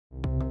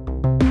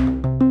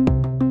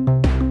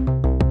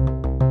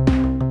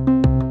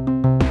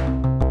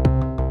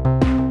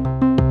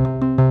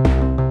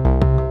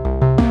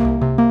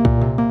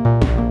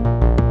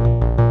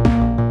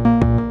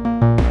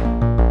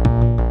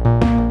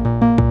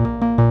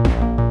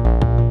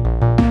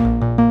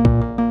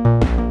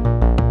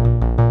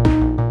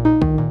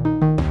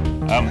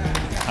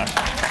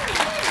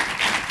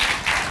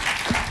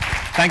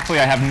Thankfully,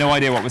 I have no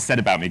idea what was said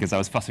about me because I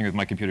was fussing with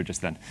my computer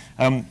just then.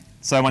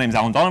 So my name is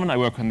Donovan. I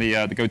work on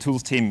the Go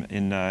Tools team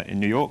in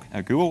New York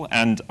at Google,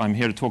 and I'm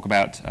here to talk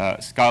about the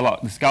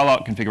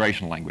Skylark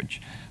Configuration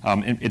Language.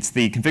 It's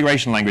the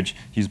configuration language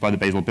used by the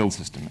Bazel build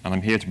system, and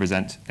I'm here to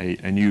present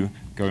a new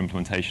Go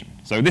implementation.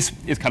 So this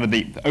is kind of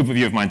the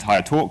overview of my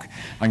entire talk.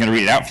 I'm going to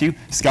read it out for you.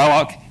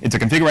 Skylark, it's a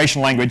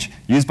configuration language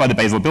used by the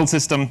Bazel build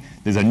system.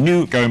 There's a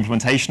new Go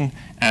implementation,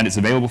 and it's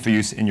available for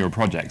use in your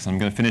projects. I'm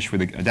going to finish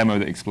with a demo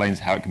that explains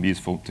how it can be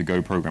useful to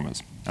Go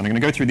programmers. And I'm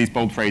going to go through these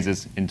bold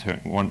phrases in turn,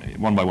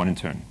 one by one in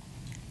turn.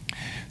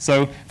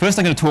 So first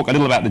I'm going to talk a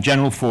little about the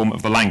general form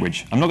of the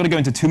language. I'm not going to go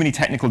into too many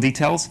technical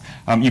details.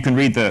 You can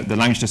read the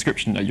language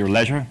description at your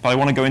leisure, but I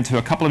want to go into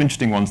a couple of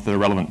interesting ones that are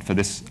relevant for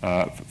this,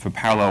 for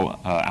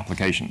parallel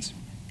applications.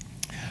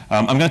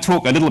 I'm going to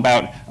talk a little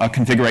about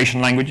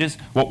configuration languages,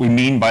 what we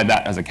mean by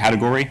that as a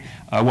category,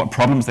 what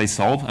problems they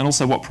solve, and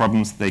also what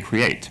problems they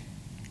create.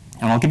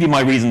 And I'll give you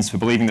my reasons for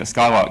believing that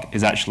Skylark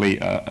is actually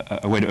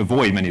a way to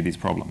avoid many of these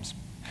problems.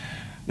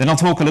 Then I'll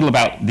talk a little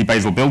about the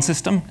Bazel build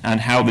system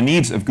and how the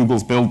needs of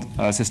Google's build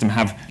system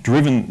have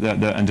driven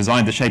and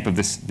designed the shape of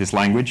this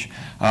language.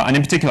 And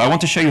in particular, I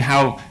want to show you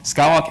how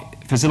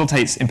Skylark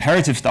facilitates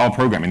imperative-style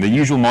programming, the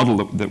usual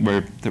model that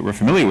we're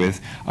familiar with,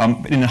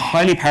 but in a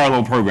highly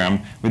parallel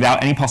program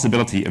without any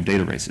possibility of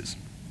data races.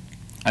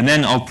 And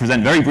then I'll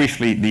present very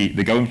briefly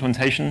the Go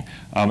implementation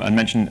and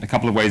mention a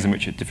couple of ways in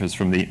which it differs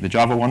from the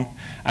Java one.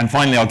 And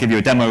finally, I'll give you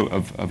a demo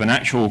of an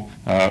actual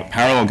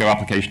parallel Go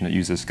application that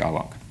uses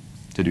Skylark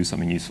to do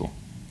something useful.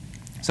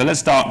 So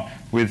let's start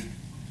with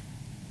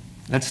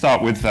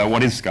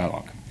what is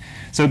Skylark.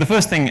 So the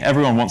first thing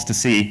everyone wants to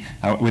see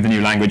with a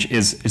new language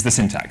is the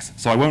syntax.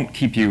 So I won't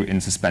keep you in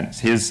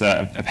suspense. Here's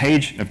a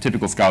page of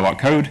typical Skylark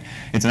code.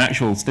 It's an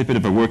actual snippet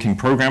of a working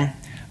program.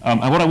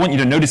 And what I want you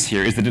to notice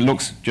here is that it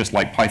looks just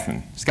like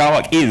Python.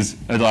 Skylark is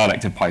a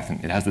dialect of Python.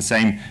 It has the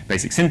same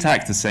basic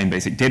syntax, the same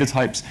basic data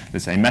types, the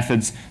same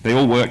methods. They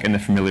all work in a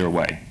familiar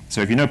way.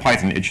 So if you know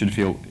Python, it should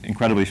feel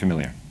incredibly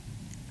familiar.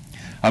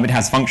 It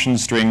has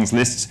functions, strings,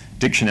 lists,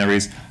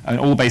 dictionaries, and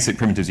all the basic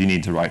primitives you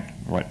need to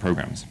write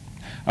programs.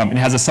 It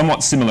has a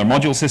somewhat similar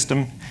module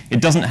system.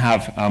 It doesn't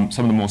have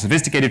some of the more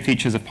sophisticated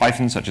features of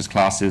Python, such as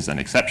classes and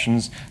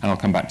exceptions, and I'll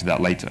come back to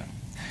that later.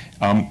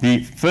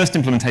 The first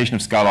implementation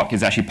of Skylark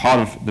is actually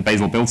part of the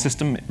Bazel build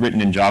system, written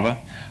in Java.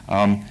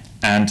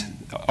 And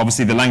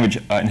obviously, the language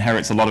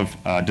inherits a lot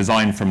of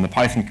design from the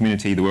Python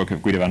community, the work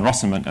of Guido van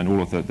Rossum, and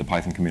all of the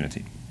Python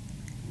community.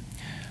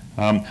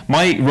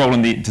 My role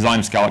in the design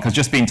of Skylark has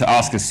just been to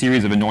ask a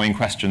series of annoying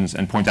questions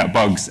and point out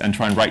bugs and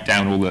try and write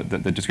down all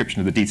the description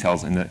of the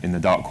details in the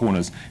dark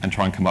corners and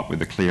try and come up with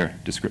a clear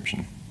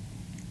description.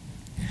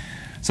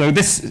 So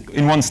this,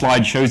 in one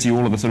slide, shows you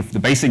all of the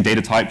basic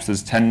data types.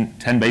 There's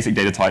 10 basic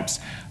data types.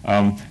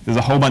 There's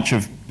a whole bunch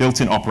of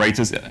built-in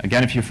operators.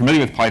 Again, if you're familiar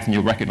with Python,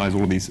 you'll recognize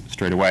all of these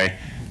straight away.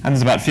 And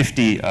there's about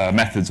 50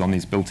 methods on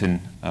these built-in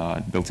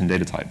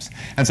data types.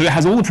 And so it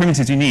has all the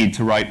primitives you need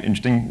to write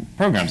interesting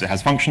programs. It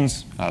has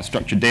functions,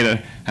 structured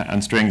data,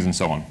 and strings, and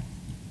so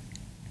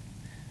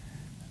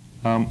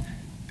on.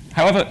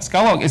 However,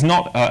 Skylark is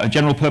not a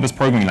general-purpose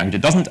programming language.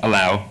 It doesn't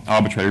allow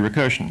arbitrary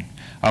recursion.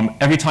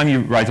 Every time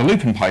you write a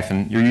loop in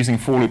Python, you're using a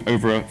for loop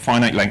over a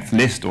finite-length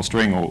list or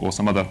string or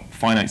some other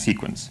finite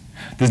sequence.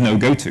 There's no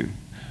goto.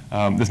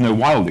 There's no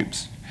while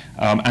loops.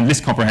 And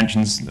list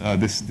comprehensions,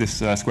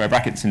 this square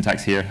bracket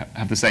syntax here,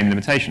 have the same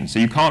limitations. So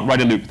you can't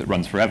write a loop that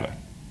runs forever.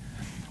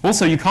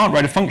 Also, you can't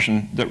write a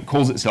function that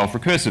calls itself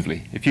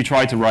recursively. If you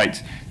try to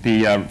write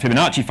the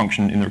Fibonacci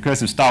function in the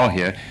recursive style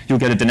here, you'll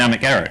get a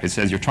dynamic error. It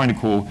says you're trying to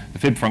call the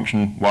fib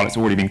function while it's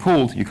already been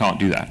called. You can't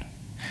do that.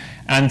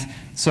 And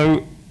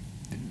so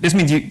this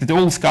means that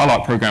all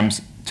Skylark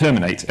programs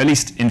terminate, at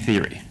least in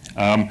theory.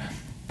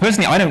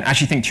 Personally, I don't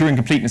actually think Turing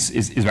completeness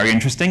is very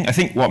interesting. I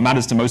think what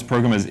matters to most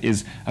programmers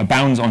is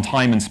bounds on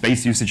time and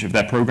space usage of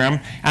their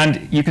program.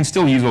 And you can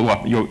still use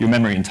all your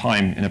memory and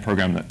time in a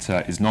program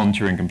that is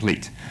non-Turing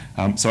complete.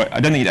 So I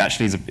don't think it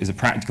actually is a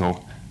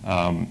practical,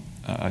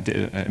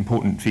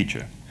 important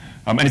feature.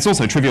 And it's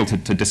also trivial to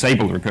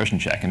disable the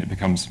recursion check, and it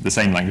becomes the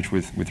same language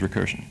with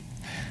recursion.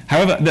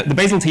 However, the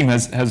Bazel team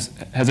has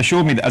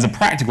assured me that as a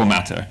practical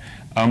matter,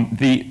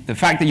 the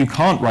fact that you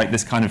can't write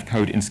this kind of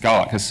code in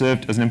Skylark has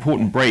served as an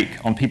important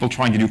brake on people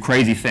trying to do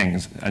crazy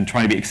things and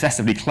trying to be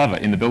excessively clever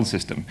in the build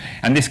system.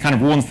 And this kind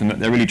of warns them that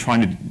they're really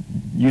trying to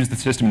use the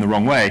system in the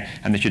wrong way,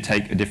 and they should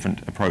take a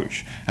different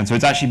approach. And so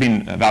it's actually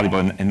been valuable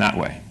in that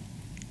way.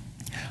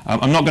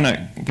 I'm not going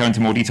to go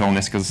into more detail on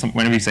this, because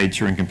whenever you say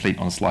Turing complete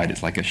on a slide,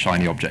 it's like a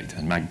shiny object,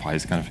 and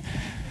magpies kind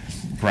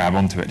of grab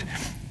onto it.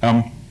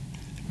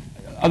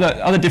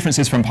 Other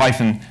differences from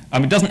Python,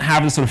 it doesn't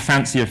have the sort of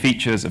fancier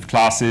features of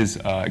classes,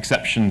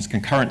 exceptions,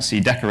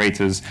 concurrency,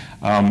 decorators,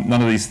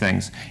 none of these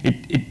things.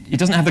 It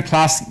doesn't have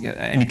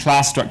any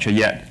class structure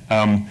yet.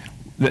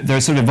 There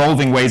are sort of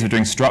evolving ways of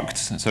doing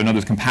structs, so in other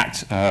words,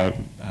 compact,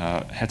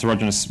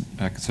 heterogeneous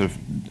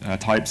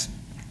types.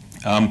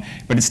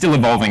 But it's still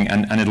evolving,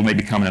 and it'll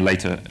maybe come in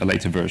a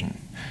later version.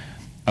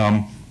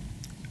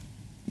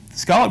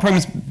 Skylark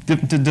programs,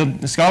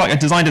 Skylark,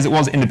 designed as it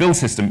was in the build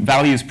system,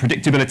 values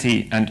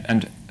predictability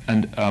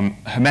and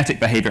hermetic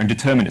behavior and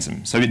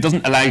determinism. So it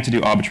doesn't allow you to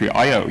do arbitrary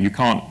I/O. You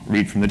can't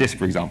read from the disk,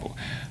 for example.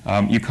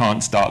 You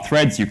can't start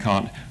threads. You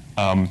can't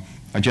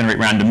generate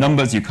random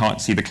numbers. You can't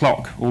see the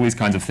clock. All these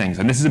kinds of things.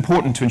 And this is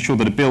important to ensure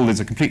that a build is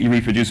a completely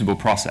reproducible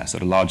process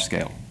at a large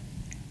scale.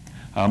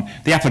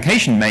 The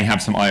application may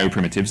have some I/O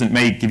primitives, and it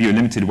may give you a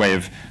limited way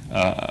of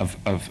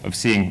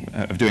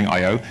doing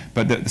I/O.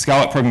 But the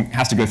Skylark program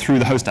has to go through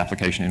the host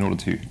application in order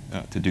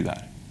to do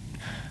that.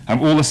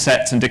 All the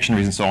sets and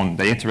dictionaries and so on,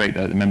 they iterate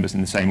the members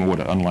in the same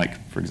order, unlike,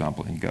 for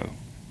example, in Go.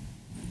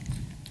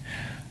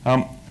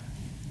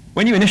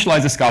 When you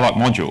initialize a Skylark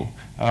module,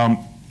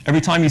 every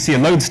time you see a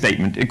load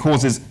statement, it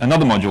causes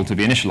another module to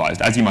be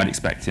initialized, as you might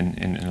expect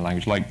in a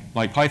language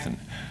like Python.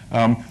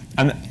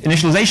 And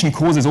initialization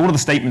causes all of the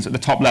statements at the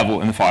top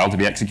level in the file to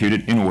be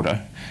executed in order.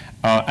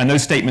 And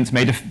those statements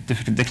may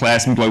declare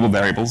some global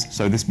variables.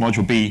 So this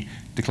module B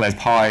declares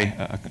pi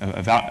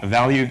a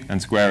value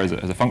and square as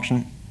a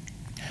function.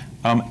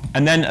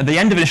 And then at the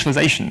end of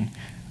initialization,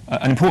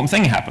 an important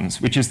thing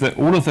happens, which is that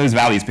all of those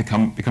values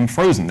become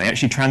frozen. They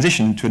actually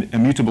transition to an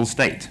immutable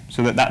state,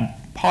 so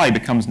that pi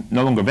becomes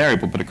no longer a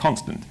variable, but a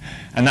constant.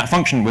 And that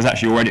function was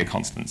actually already a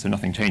constant, so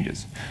nothing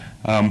changes.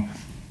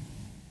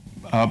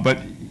 But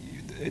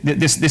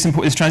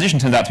this transition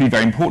turns out to be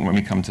very important when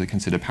we come to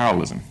consider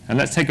parallelism. And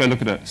let's take a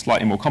look at a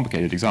slightly more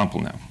complicated example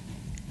now.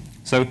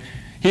 So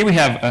here we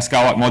have a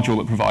Skylark module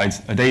that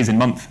provides a days in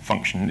month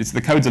function.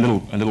 The code's a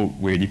little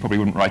weird. You probably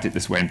wouldn't write it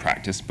this way in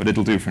practice, but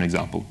it'll do for an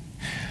example.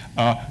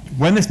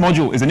 When this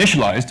module is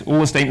initialized, all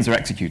the statements are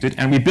executed,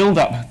 and we build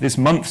up this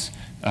months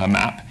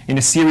map in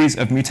a series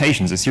of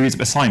mutations, a series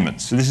of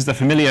assignments. So this is the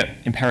familiar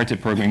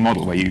imperative programming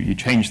model, where you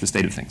change the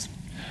state of things.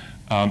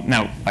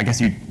 Now, I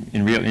guess in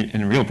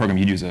a real program,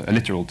 you'd use a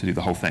literal to do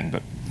the whole thing,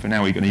 but for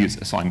now, we're going to use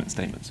assignment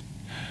statements.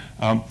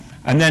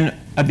 And then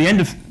at the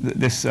end of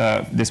this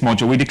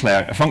module, we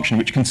declare a function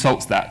which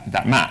consults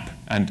that map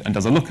and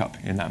does a lookup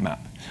in that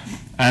map.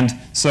 And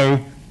so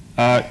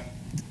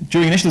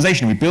during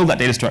initialization, we build that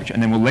data structure,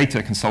 and then we'll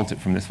later consult it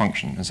from this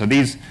function. And so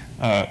these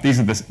are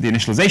the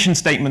initialization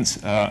statements,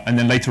 and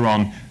then later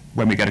on,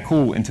 when we get a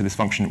call into this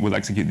function, we'll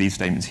execute these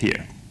statements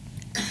here.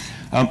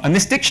 And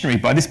this dictionary,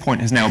 by this point,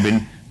 has now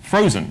been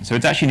frozen. So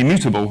it's actually an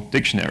immutable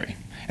dictionary.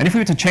 And if we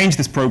were to change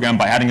this program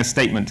by adding a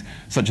statement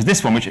such as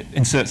this one, which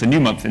inserts a new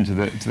month into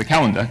the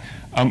calendar,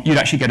 you'd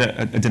actually get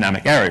a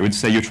dynamic error. It would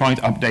say you're trying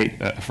to update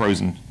a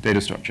frozen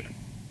data structure.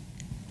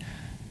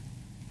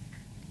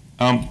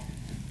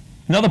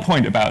 Another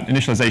point about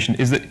initialization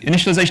is that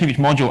initialization of each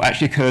module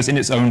actually occurs in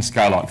its own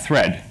Skylark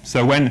thread.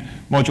 So when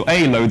module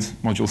A loads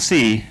module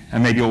C,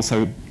 and maybe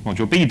also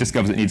module B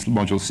discovers it needs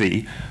module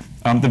C,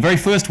 the very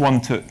first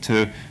one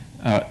to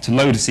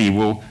load C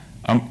will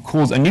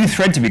cause a new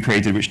thread to be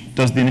created, which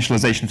does the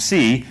initialization of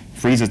C,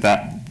 freezes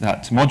that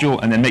module,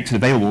 and then makes it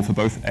available for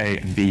both A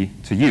and B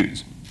to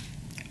use.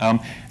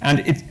 And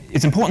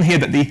it's important here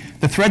that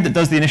the thread that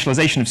does the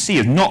initialization of C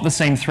is not the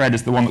same thread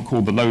as the one that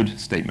called the load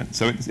statement.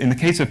 So in the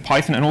case of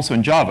Python and also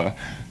in Java,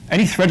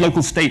 any thread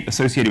local state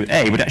associated with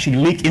A would actually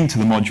leak into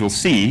the module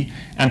C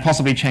and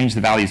possibly change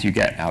the values you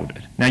get out of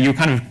it. Now,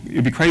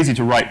 it'd be crazy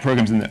to write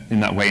programs in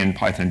that way in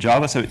Python and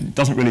Java, so it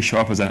doesn't really show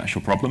up as an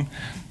actual problem.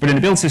 But in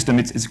a build system,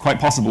 it's quite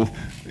possible,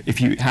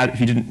 if you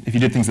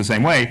did things the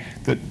same way,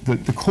 that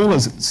the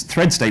caller's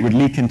thread state would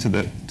leak into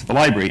the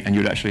library, and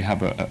you'd actually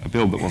have a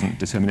build that wasn't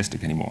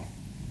deterministic anymore.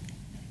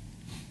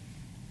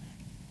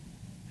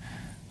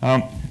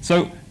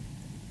 So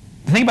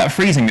the thing about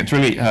freezing that's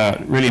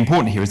really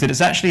important here is that it's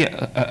actually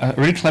a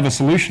really clever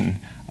solution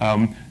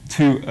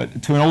to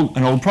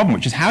an old problem,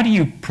 which is how do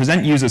you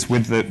present users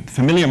with the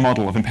familiar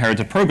model of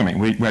imperative programming,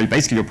 where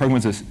basically your program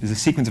is a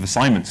sequence of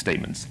assignment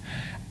statements.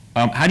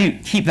 How do you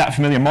keep that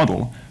familiar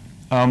model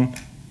and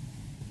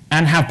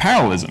have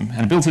parallelism?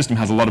 And a build system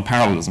has a lot of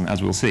parallelism,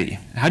 as we'll see.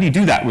 How do you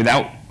do that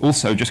without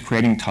also just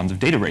creating tons of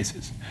data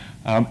races?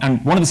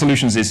 And one of the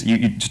solutions is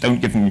you just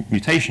don't give them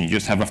mutation. You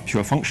just have a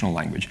pure functional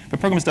language. But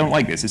programs don't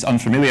like this. It's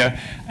unfamiliar,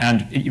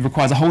 and it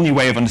requires a whole new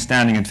way of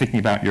understanding and thinking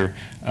about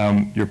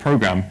your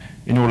program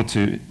in order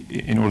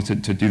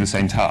to do the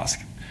same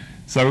task.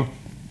 So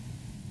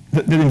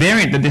the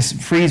invariant that this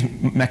freeze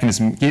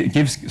mechanism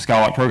gives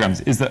Skylark programs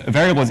is that a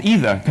variable is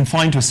either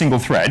confined to a single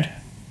thread,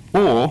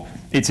 or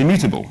it's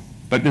immutable.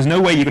 But there's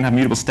no way you can have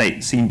mutable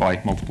state seen by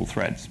multiple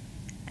threads.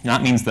 And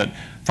that means that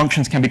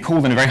functions can be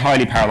called in a very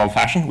highly parallel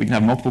fashion. We can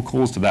have multiple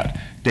calls to that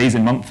days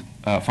in month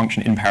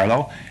function in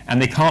parallel,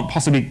 and they can't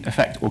possibly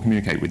affect or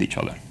communicate with each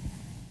other.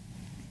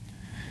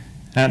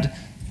 And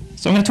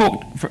so I'm going to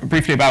talk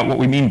briefly about what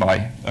we mean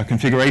by a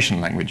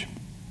configuration language.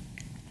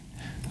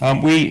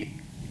 We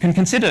can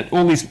consider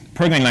all these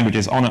programming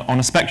languages on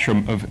a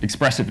spectrum of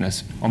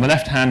expressiveness. On the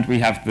left hand,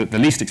 we have the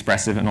least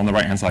expressive, and on the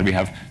right hand side, we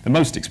have the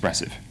most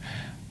expressive.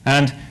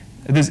 And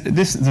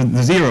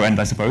the zero end,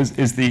 I suppose,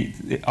 is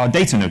our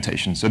data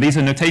notation. So these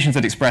are notations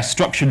that express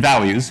structured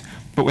values,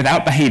 but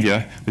without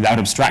behavior, without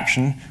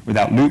abstraction,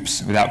 without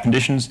loops, without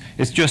conditions.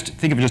 It's just,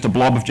 think of it just a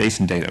blob of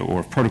JSON data, or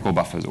of protocol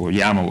buffers, or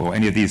YAML, or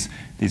any of these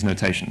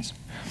notations.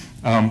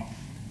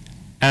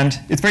 And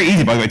it's very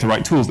easy, by the way, to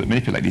write tools that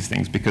manipulate these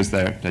things because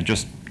they're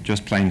just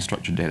plain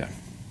structured data.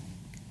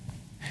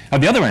 At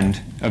the other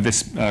end of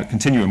this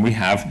continuum, we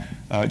have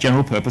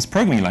general purpose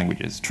programming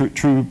languages, true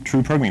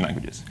programming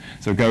languages.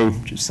 So Go,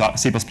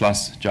 C++,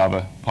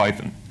 Java,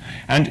 Python.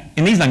 And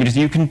in these languages,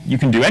 you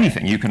can do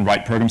anything. You can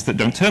write programs that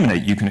don't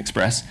terminate. You can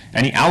express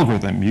any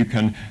algorithm. You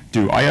can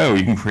do I/O.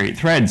 You can create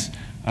threads.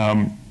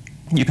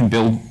 You can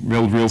build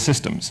real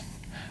systems.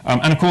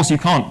 And of course, you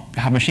can't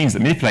have machines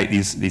that manipulate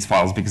these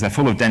files because they're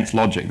full of dense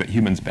logic that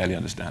humans barely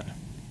understand.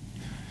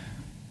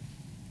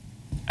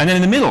 And then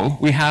in the middle,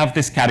 we have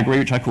this category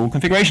which I call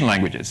configuration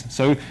languages.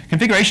 So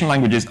configuration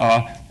languages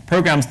are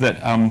programs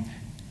that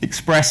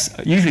express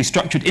usually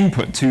structured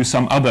input to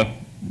some other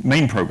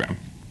main program.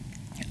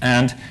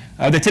 And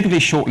they're typically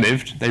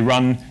short-lived. They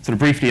run sort of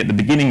briefly at the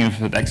beginning of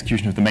the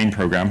execution of the main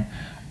program.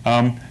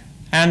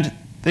 And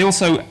they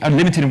also are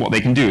limited in what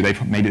they can do.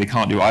 Maybe they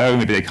can't do I/O,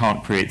 maybe they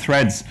can't create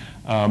threads.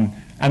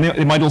 And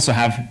they might also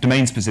have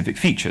domain-specific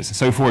features.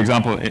 So for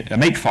example, a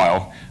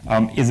makefile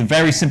is a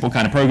very simple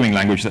kind of programming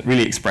language that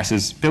really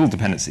expresses build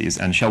dependencies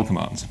and shell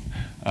commands.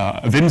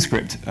 A Vim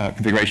script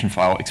configuration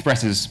file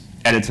expresses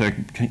editor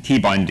key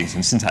bindings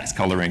and syntax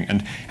coloring,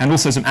 and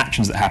also some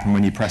actions that happen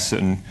when you press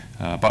certain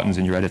buttons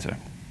in your editor.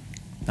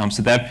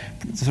 So they're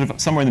sort of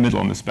somewhere in the middle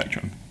on the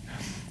spectrum.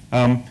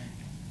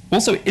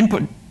 Also,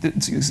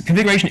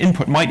 configuration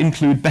input might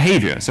include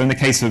behavior. So in the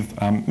case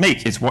of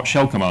make, it's what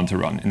shell command to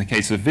run. In the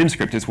case of Vim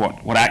script, it's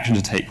what action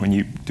to take when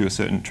you do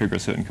trigger a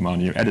certain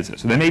command in your editor.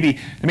 So there may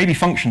be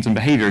functions and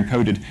behavior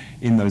encoded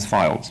in those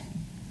files.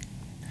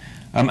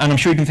 And I'm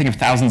sure you can think of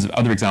thousands of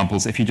other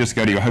examples. If you just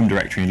go to your home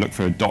directory and look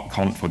for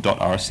 .conf or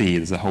 .rc,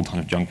 there's a whole ton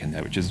of junk in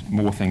there, which is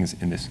more things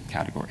in this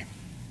category.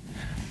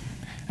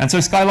 And so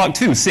Skylark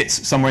 2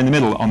 sits somewhere in the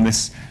middle on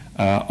this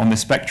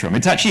spectrum.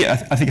 It's actually, I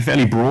think, a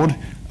fairly broad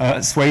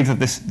swathe of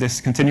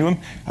this continuum.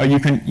 You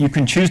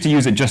can choose to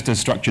use it just as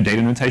structured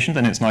data notation,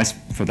 and it's nice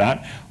for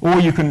that. Or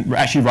you can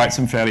actually write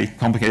some fairly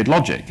complicated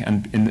logic,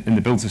 and in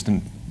the build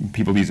system,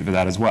 people use it for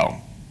that as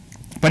well.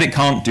 But it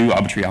can't do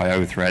arbitrary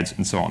I/O threads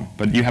and so on.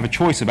 But you have a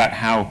choice about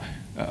how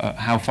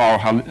far or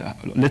how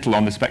little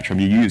on the spectrum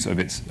you use of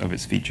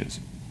its features.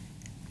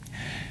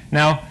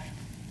 Now,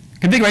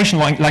 configuration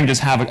languages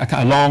have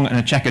a long and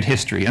a checkered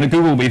history. And at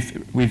Google,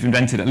 we've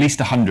invented at least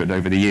 100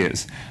 over the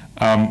years.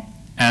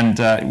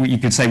 You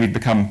could say we've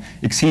become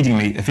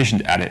exceedingly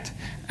efficient at it.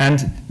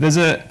 And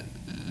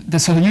the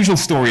sort of usual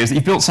story is that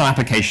you've built some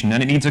application,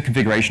 and it needs a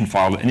configuration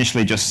file that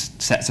initially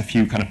just sets a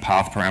few kind of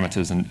path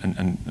parameters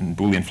and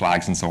Boolean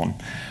flags and so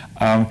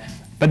on.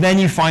 But then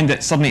you find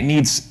that suddenly it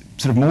needs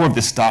sort of more of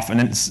this stuff, and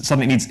then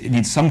suddenly it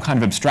needs some kind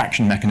of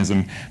abstraction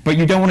mechanism, but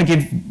you don't want to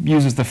give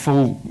users the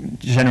full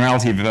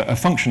generality of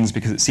functions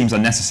because it seems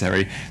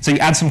unnecessary. So you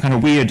add some kind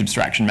of weird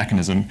abstraction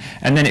mechanism,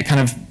 and then it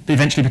kind of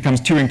eventually becomes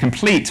Turing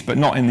complete, but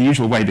not in the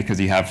usual way because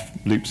you have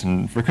loops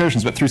and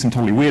recursions, but through some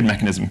totally weird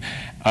mechanism.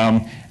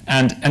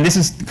 And this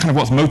is kind of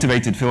what's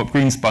motivated Philip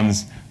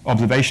Greenspun's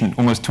observation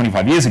almost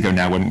 25 years ago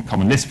now, when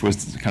Common Lisp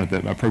was kind of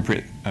the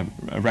appropriate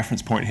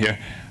reference point here,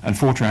 and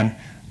Fortran.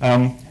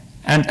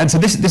 And so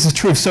this is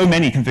true of so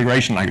many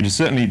configuration languages,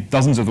 certainly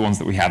dozens of the ones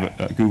that we have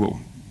at Google.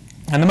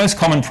 And the most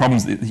common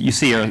problems that you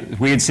see are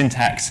weird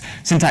syntax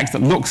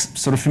that looks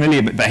sort of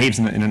familiar but behaves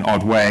in an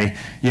odd way.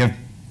 You have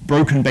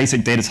broken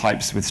basic data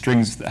types with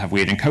strings that have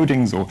weird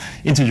encodings, or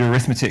integer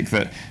arithmetic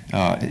that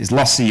is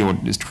lossy or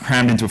is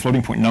crammed into a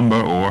floating point number,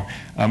 or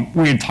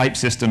weird type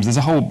systems. There's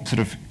a whole sort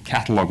of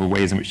catalog of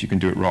ways in which you can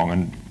do it wrong,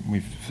 and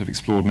we've sort of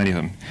explored many of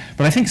them.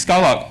 But I think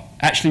Skylark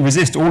actually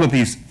resist all of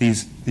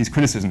these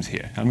criticisms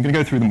here. I'm going to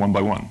go through them one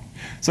by one.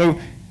 So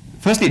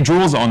firstly, it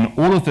draws on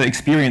all of the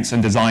experience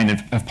and design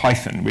of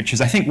Python, which is,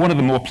 I think, one of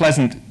the more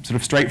pleasant, sort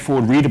of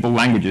straightforward, readable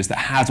languages that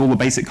has all the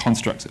basic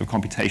constructs of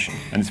computation.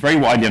 And it's very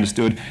widely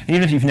understood. And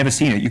even if you've never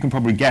seen it, you can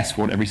probably guess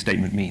what every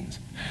statement means.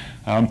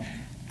 And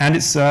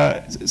it's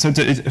a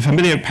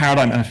familiar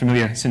paradigm and a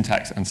familiar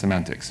syntax and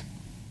semantics.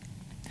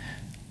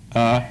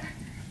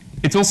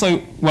 It's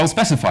also well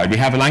specified. We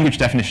have a language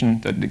definition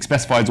that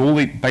specifies all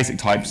the basic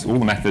types, all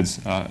the methods,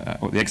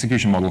 or the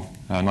execution model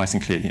nice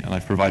and clearly, and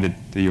I've provided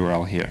the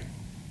URL here.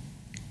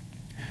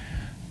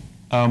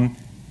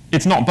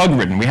 It's not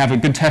bug-ridden. We have a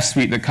good test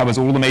suite that covers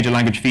all the major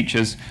language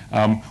features.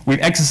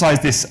 We've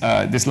exercised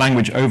this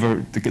language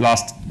over the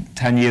last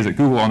 10 years at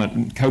Google on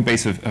a code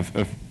base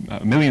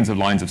of millions of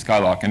lines of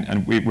Skylark,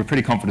 and we're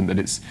pretty confident that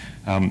it's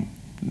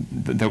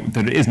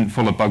that it isn't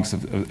full of bugs,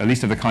 at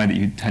least of the kind that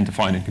you tend to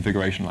find in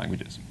configuration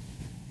languages.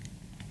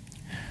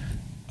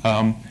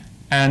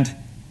 And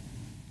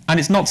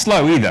it's not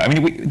slow either. I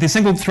mean, the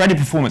single-threaded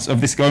performance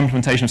of this Go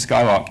implementation of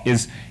Skylark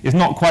is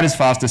not quite as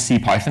fast as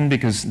CPython,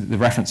 because the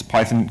reference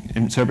Python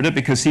interpreter,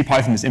 because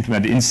CPython is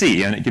implemented in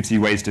C, and it gives you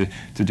ways to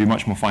do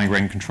much more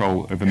fine-grained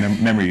control over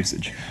memory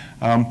usage.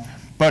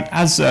 But But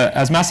as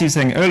Massey was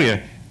saying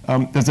earlier,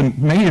 there's a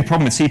major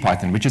problem with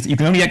CPython, which is you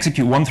can only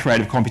execute one thread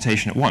of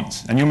computation at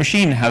once. And your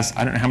machine has,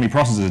 I don't know how many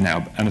processors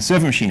now, and a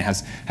server machine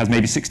has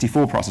maybe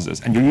 64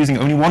 processors, and you're using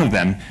only one of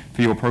them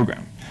for your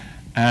program.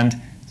 And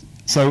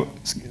so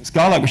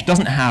Skylark, which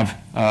doesn't have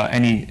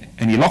any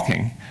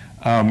locking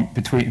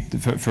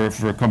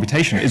for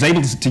computation, is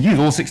able to use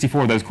all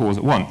 64 of those cores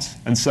at once.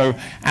 And so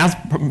as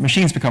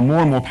machines become more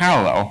and more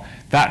parallel,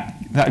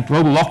 that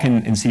global lock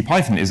in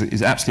CPython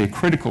is absolutely a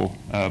critical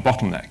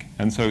bottleneck.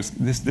 And so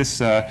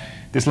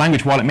this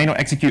language, while it may not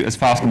execute as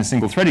fast in a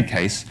single-threaded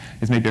case,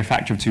 is maybe a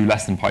factor of 2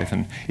 less than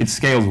Python. It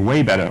scales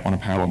way better on a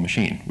parallel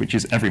machine, which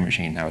is every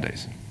machine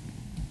nowadays.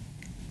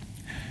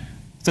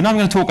 So now I'm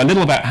going to talk a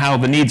little about how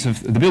the needs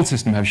of the build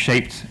system have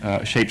shaped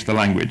the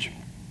language.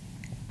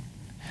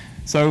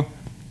 So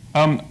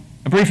a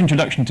brief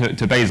introduction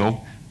to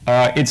Bazel.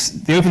 It's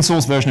the open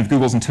source version of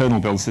Google's internal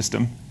build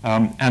system.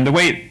 And the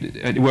way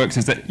it works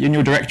is that in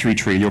your directory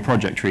tree, your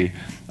project tree,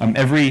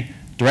 every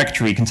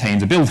directory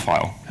contains a build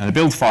file. And a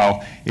build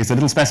file is a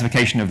little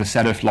specification of the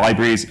set of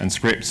libraries and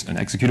scripts and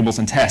executables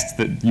and tests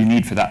that you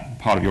need for that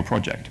part of your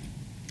project.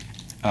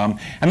 And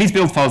these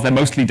build files, they're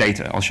mostly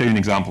data. I'll show you an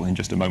example in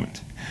just a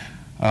moment.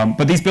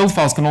 But these build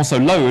files can also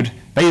load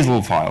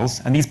Bazel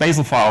files, and these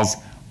Bazel files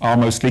are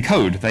mostly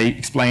code. They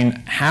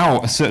explain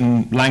how a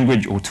certain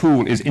language or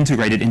tool is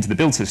integrated into the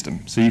build system.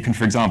 So you can,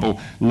 for example,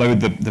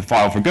 load the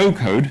file for Go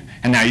code,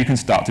 and now you can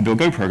start to build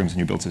Go programs in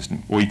your build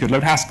system. Or you could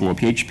load Haskell or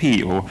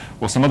PHP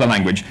or some other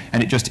language,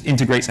 and it just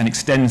integrates and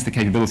extends the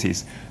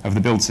capabilities of the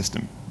build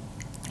system.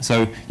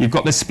 So you've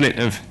got this split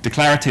of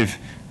declarative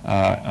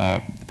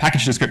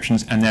package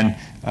descriptions and then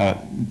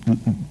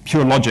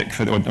pure logic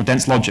or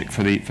dense logic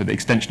for the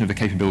extension of the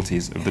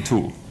capabilities of the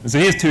tool. So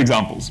here's 2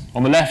 examples.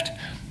 On the left,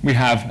 we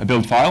have a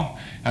build file,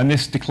 and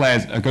this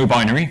declares a Go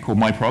binary called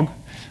myprog,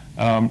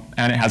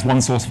 and it has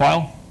one source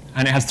file,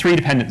 and it has 3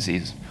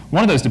 dependencies.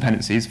 One of those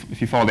dependencies,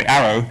 if you follow the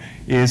arrow,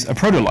 is a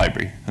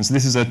proto-library. And so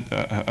this is a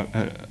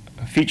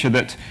feature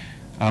that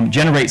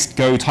generates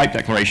Go type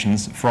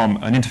declarations from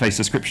an interface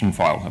description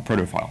file, a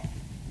proto file.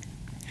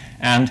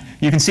 And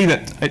you can see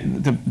that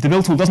the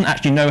build tool doesn't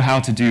actually know how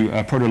to do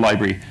a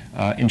proto-library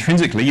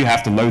intrinsically. You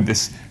have to load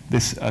this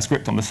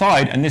script on the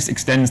side, and this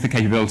extends the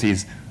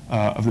capabilities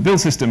of the build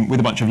system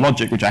with a bunch of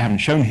logic, which I haven't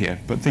shown here,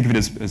 but think of it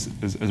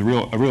as a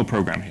real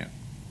program here.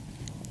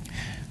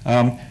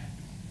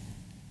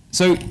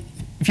 So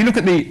if you look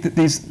at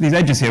these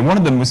edges here, one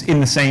of them was in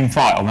the same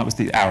file, and that was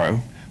the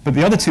arrow. But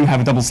the other 2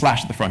 have a double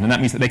slash at the front, and that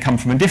means that they come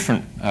from a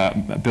different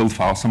build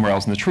file somewhere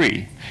else in the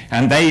tree.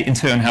 And they, in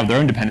turn, have their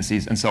own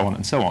dependencies, and so on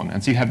and so on.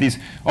 And so you have these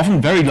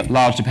often very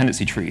large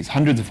dependency trees,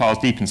 hundreds of files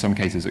deep in some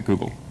cases at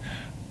Google.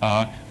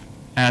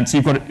 And so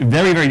you've got a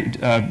very, very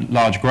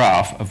large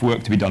graph of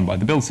work to be done by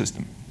the build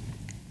system.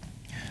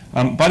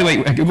 By the way,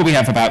 at Google we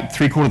have about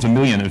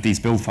 750,000 of these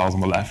build files on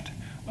the left,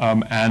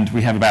 and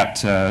we have about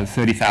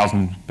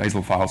 30,000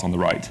 Bazel files on the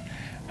right.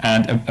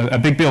 And a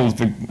big build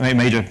for a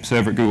major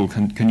server at Google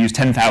can use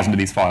 10,000 of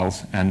these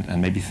files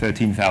and maybe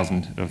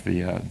 13,000 of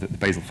the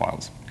Bazel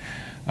files.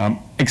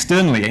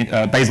 Externally,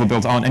 Bazel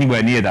builds aren't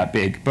anywhere near that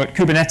big, but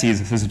Kubernetes,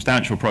 a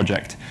substantial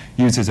project,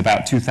 uses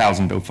about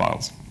 2,000 build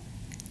files.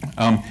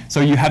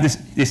 So you have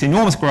this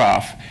enormous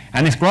graph,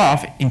 and this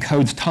graph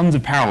encodes tons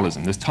of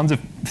parallelism. There's tons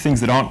of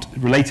things that aren't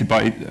related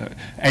by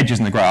edges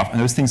in the graph, and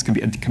those things can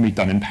be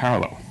done in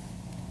parallel.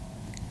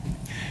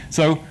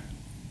 So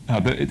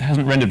but it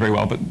hasn't rendered very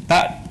well, but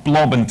that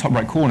blob in the top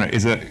right corner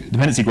is a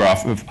dependency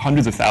graph of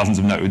hundreds of thousands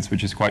of nodes,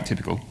 which is quite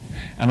typical.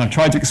 And I've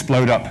tried to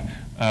explode up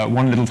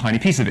one little tiny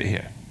piece of it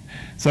here.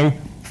 So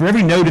for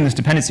every node in this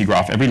dependency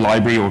graph, every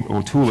library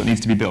or tool that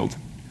needs to be built,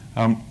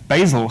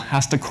 Bazel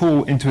has to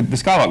call into the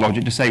Skylark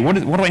logic to say, what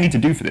do I need to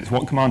do for this?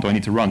 What command do I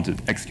need to run to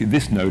execute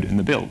this node in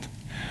the build?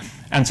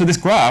 And so this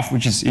graph,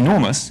 which is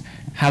enormous,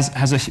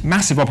 has a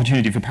massive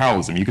opportunity for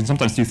parallelism. You can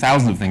sometimes do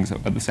thousands of things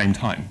at the same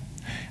time.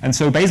 And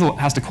so Bazel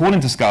has to call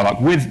into Skylark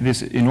with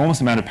this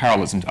enormous amount of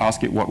parallelism to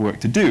ask it what work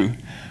to do.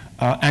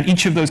 And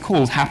each of those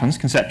calls happens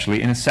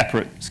conceptually in a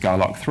separate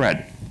Skylark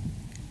thread.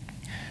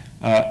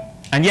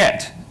 And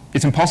yet,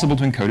 it's impossible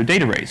to encode a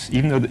data race,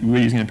 even though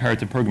we're using an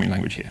imperative programming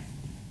language here.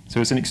 So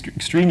it's an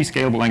extremely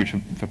scalable language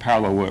for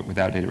parallel work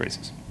without data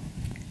races.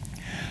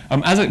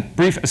 As a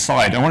brief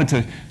aside, I wanted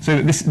to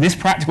say that this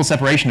practical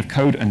separation of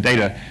code and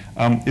data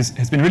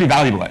has been really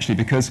valuable, actually,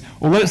 because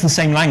although it's the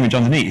same language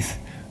underneath,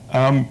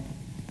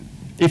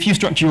 if you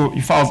structure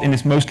your files in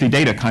this mostly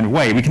data kind of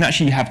way, we can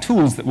actually have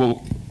tools that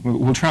will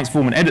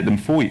transform and edit them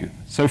for you.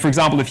 So for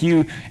example, if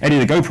you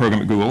edit a Go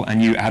program at Google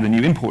and you add a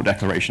new import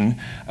declaration,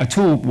 a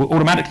tool will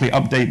automatically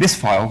update this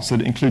file so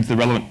that it includes the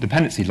relevant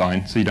dependency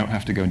line, so you don't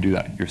have to go and do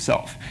that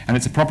yourself. And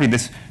it's a property,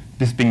 this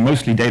being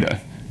mostly data,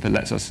 that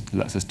lets us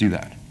do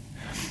that.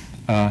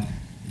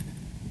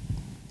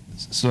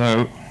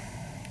 So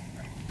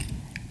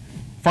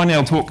finally,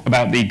 I'll talk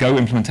about the Go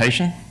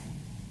implementation.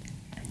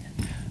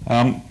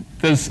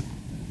 It's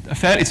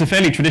a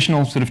fairly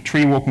traditional sort of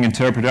tree walking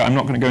interpreter. I'm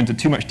not going to go into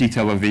too much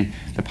detail of the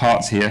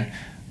parts here.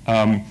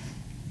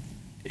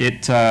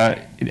 It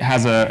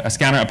has a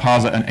scanner, a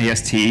parser, an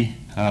AST,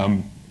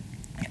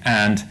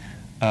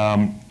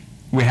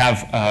 We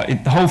have,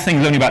 the whole thing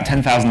is only about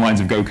 10,000 lines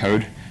of Go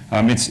code.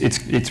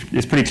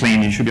 It's pretty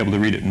clean. You should be able to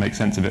read it and make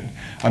sense of it.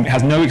 It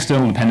has no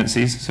external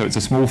dependencies, so it's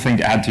a small thing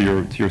to add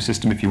to your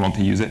system if you want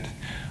to use it.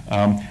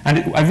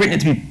 I've written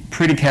it to be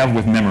pretty careful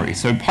with memory.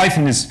 So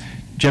Python is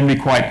generally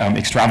quite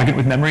extravagant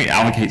with memory. It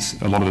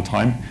allocates a lot of the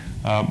time.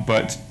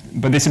 But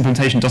this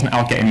implementation doesn't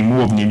allocate any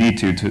more than you need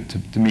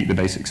to meet the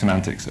basic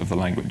semantics of the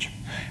language.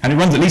 And it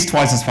runs at least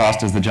twice as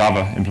fast as the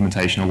Java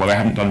implementation, although I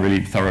haven't done really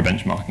thorough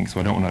benchmarking, so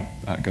I don't want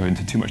to go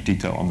into too much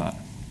detail on that.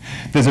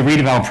 There's a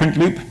read-eval print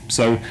loop,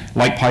 so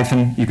like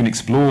Python, you can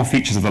explore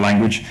features of the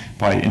language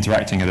by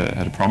interacting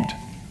at a prompt.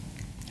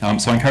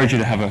 So I encourage you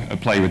to have a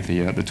play with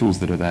the tools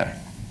that are there.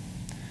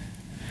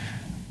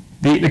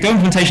 The Go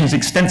implementation is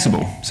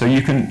extensible, so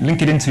you can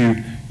link it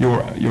into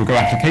your Go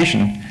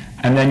application,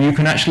 and then you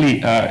can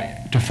actually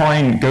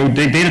define Go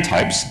data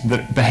types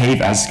that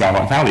behave as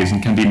Skylark values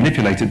and can be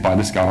manipulated by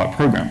the Skylark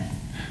program.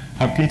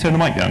 Can you turn the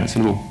mic down?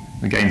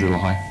 The gain's a little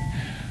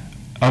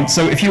high.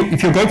 So if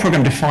your Go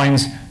program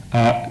defines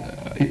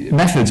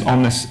methods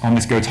on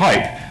this Go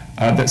type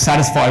that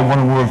satisfy one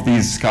or more of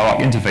these Skylark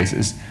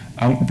interfaces,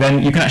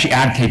 then you can actually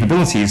add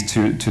capabilities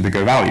to the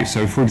Go value.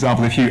 So for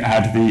example, if you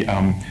add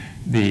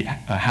the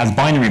has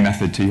binary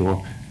method to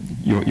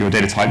your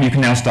data type, you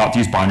can now start to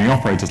use binary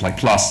operators like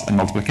plus and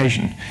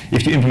multiplication.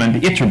 If you implement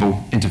the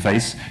iterable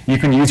interface, you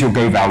can use your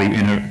Go value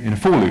in a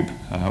for loop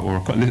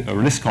or a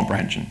list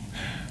comprehension.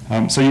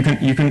 So you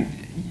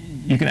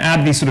can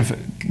add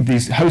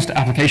these host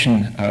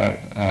application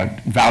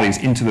values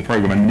into the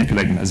program and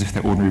manipulate them as if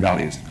they're ordinary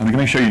values. And I'm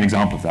going to show you an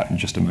example of that in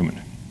just a moment.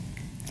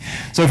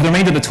 So for the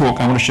remainder of the talk,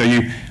 I want to show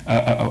you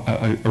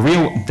a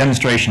real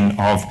demonstration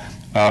of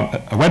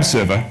a web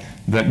server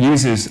that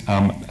uses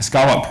a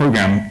Skylark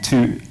program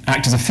to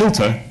act as a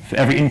filter for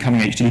every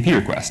incoming HTTP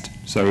request.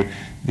 So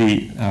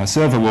the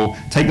server will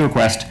take the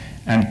request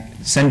and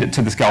send it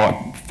to the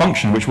Skylark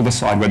function, which will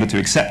decide whether to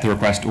accept the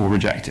request or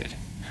reject it.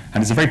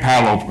 And it's a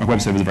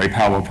web server is a very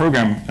parallel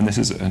program, and this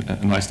is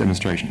a nice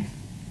demonstration.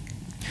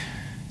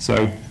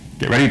 So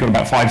get ready, you've got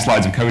about 5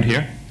 slides of code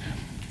here.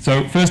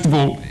 So first of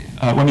all,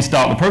 when we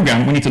start the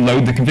program, we need to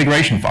load the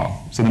configuration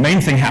file. So the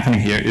main thing happening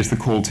here is the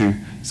call to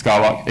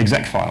Skylark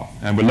exec file.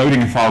 And we're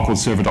loading a file called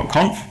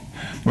server.conf.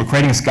 We're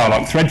creating a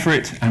Skylark thread for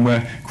it, and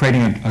we're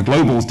creating a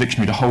globals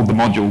dictionary to hold the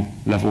module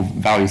level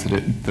values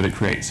that it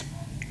creates.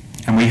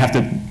 And we have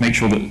to make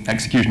sure that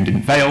execution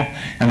didn't fail,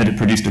 and that it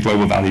produced a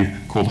global value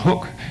called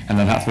hook, and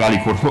then that value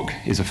called hook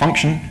is a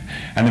function,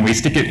 and then we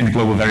stick it in a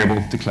global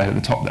variable declared at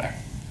the top there.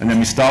 And then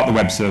we start the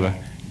web server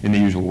in the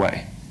usual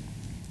way.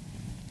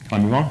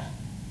 Can I move on?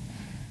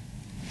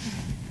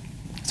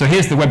 So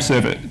here's the web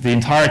server, the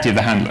entirety of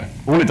the handler.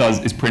 All it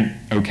does is print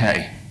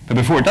OK. But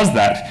before it does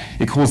that,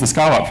 it calls the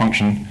Skylark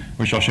function,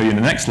 which I'll show you in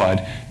the next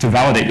slide, to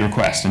validate the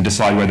request and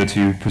decide whether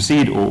to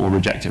proceed or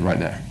reject it right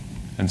there.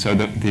 And so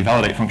the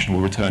validate function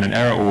will return an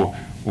error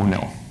or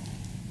nil.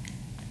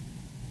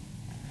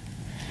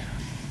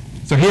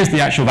 So here's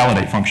the actual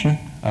validate function.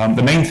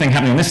 The main thing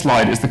happening on this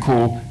slide is the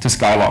call to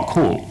Skylark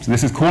call. So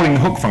this is calling the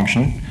hook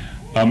function,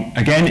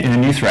 again in a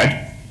new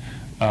thread.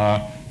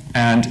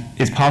 And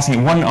it's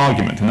passing it one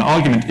argument, and the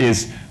argument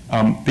is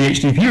the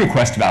HTTP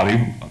request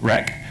value,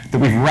 rec, that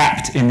we've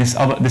wrapped in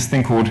this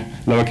thing called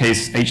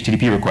lowercase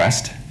HTTP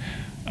request,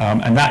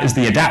 and that is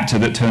the adapter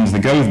that turns the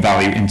Go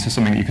value into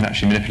something that you can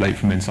actually manipulate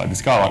from inside the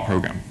Skylark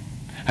program.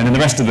 And then the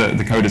rest of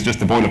the code is just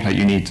the boilerplate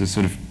you need to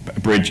sort of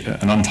bridge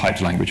an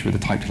untyped language with a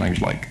typed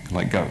language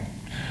like Go.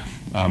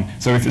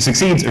 So if it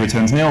succeeds, it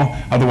returns nil.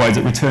 Otherwise,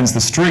 it returns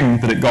the string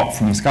that it got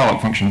from the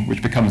Skylark function,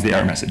 which becomes the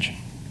error message.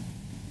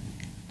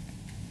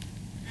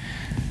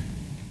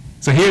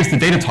 So here's the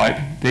data type,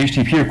 the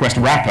HTTP request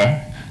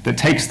wrapper, that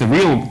takes the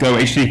real Go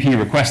HTTP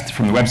request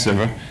from the web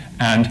server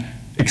and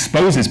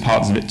exposes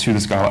parts of it to the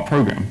Skylark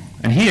program.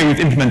 And here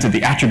we've implemented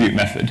the attribute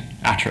method,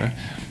 attra,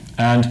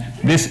 and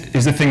this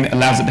is the thing that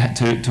allows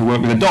it to work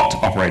with a dot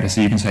operator.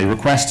 So you can say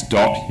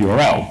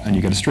request.url, and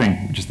you get a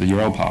string, which is the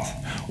URL path,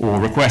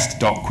 or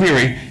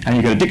request.query, and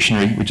you get a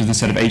dictionary, which is a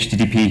set of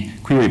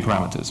HTTP query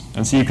parameters.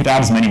 And so you could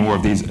add as many more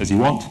of these as you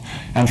want.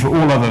 And for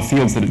all other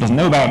fields that it doesn't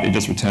know about, it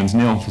just returns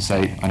nil to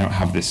say, I don't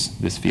have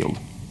this field.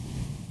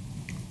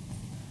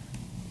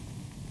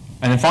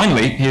 And then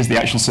finally, here's the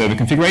actual server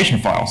configuration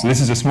file. So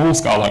this is a small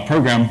Skylark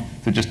program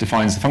that just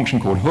defines the function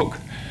called hook.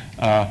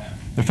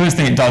 The first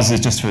thing it does is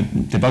just for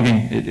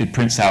debugging, it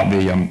prints out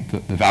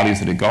the values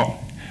that it got.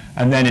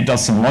 And then it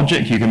does some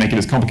logic. You can make it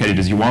as complicated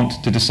as you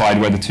want to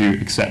decide whether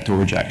to accept or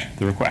reject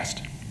the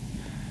request.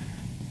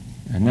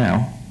 And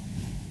now,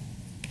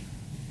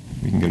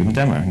 we can go to the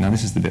demo. Now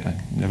this is the bit I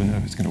never know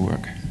if it's going to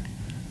work.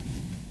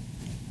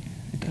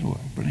 It did work,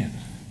 brilliant.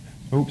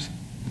 Oops,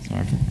 sorry,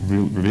 I've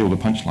revealed the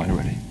punchline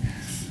already.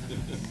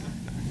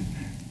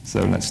 So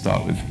let's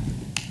start with,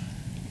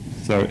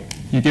 so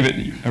you give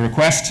it a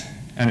request,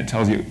 and it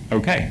tells you,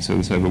 OK, so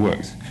the server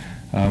works.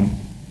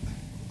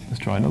 Let's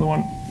try another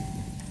one.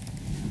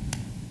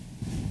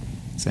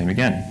 Same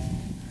again.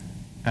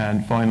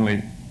 And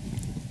finally,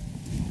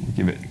 we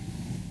give it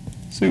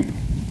soup.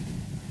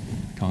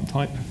 can't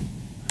type.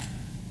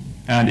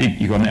 And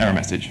you got an error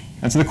message.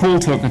 And so the call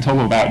took a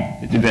total of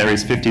about, it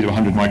varies 50 to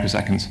 100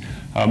 microseconds.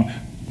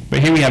 But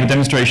here we have a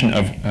demonstration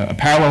of a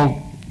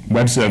parallel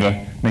web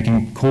server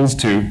making calls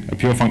to a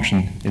pure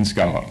function in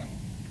Skylark.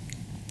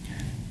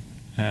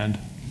 And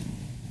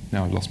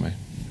now I've lost my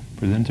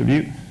presenter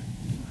view.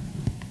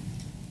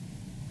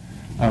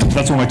 So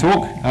that's all my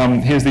talk.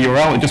 Here's the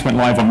URL. It just went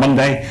live on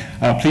Monday.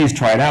 Please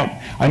try it out.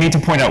 I need to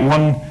point out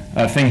one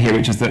thing here,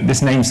 which is that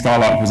this name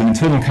Skylark was an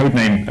internal code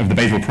name of the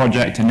Bazel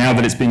project, and now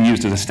that it's being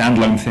used as a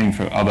standalone thing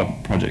for other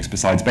projects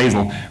besides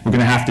Bazel, we're going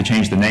to have to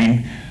change the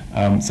name.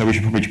 So we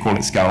should probably call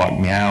it Skylark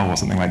Meow or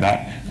something like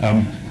that.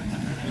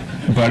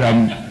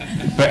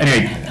 But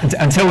anyway,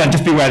 until then,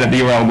 just be aware that the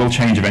URL will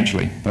change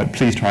eventually. But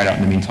please try it out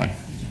in the meantime.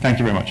 Thank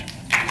you very much.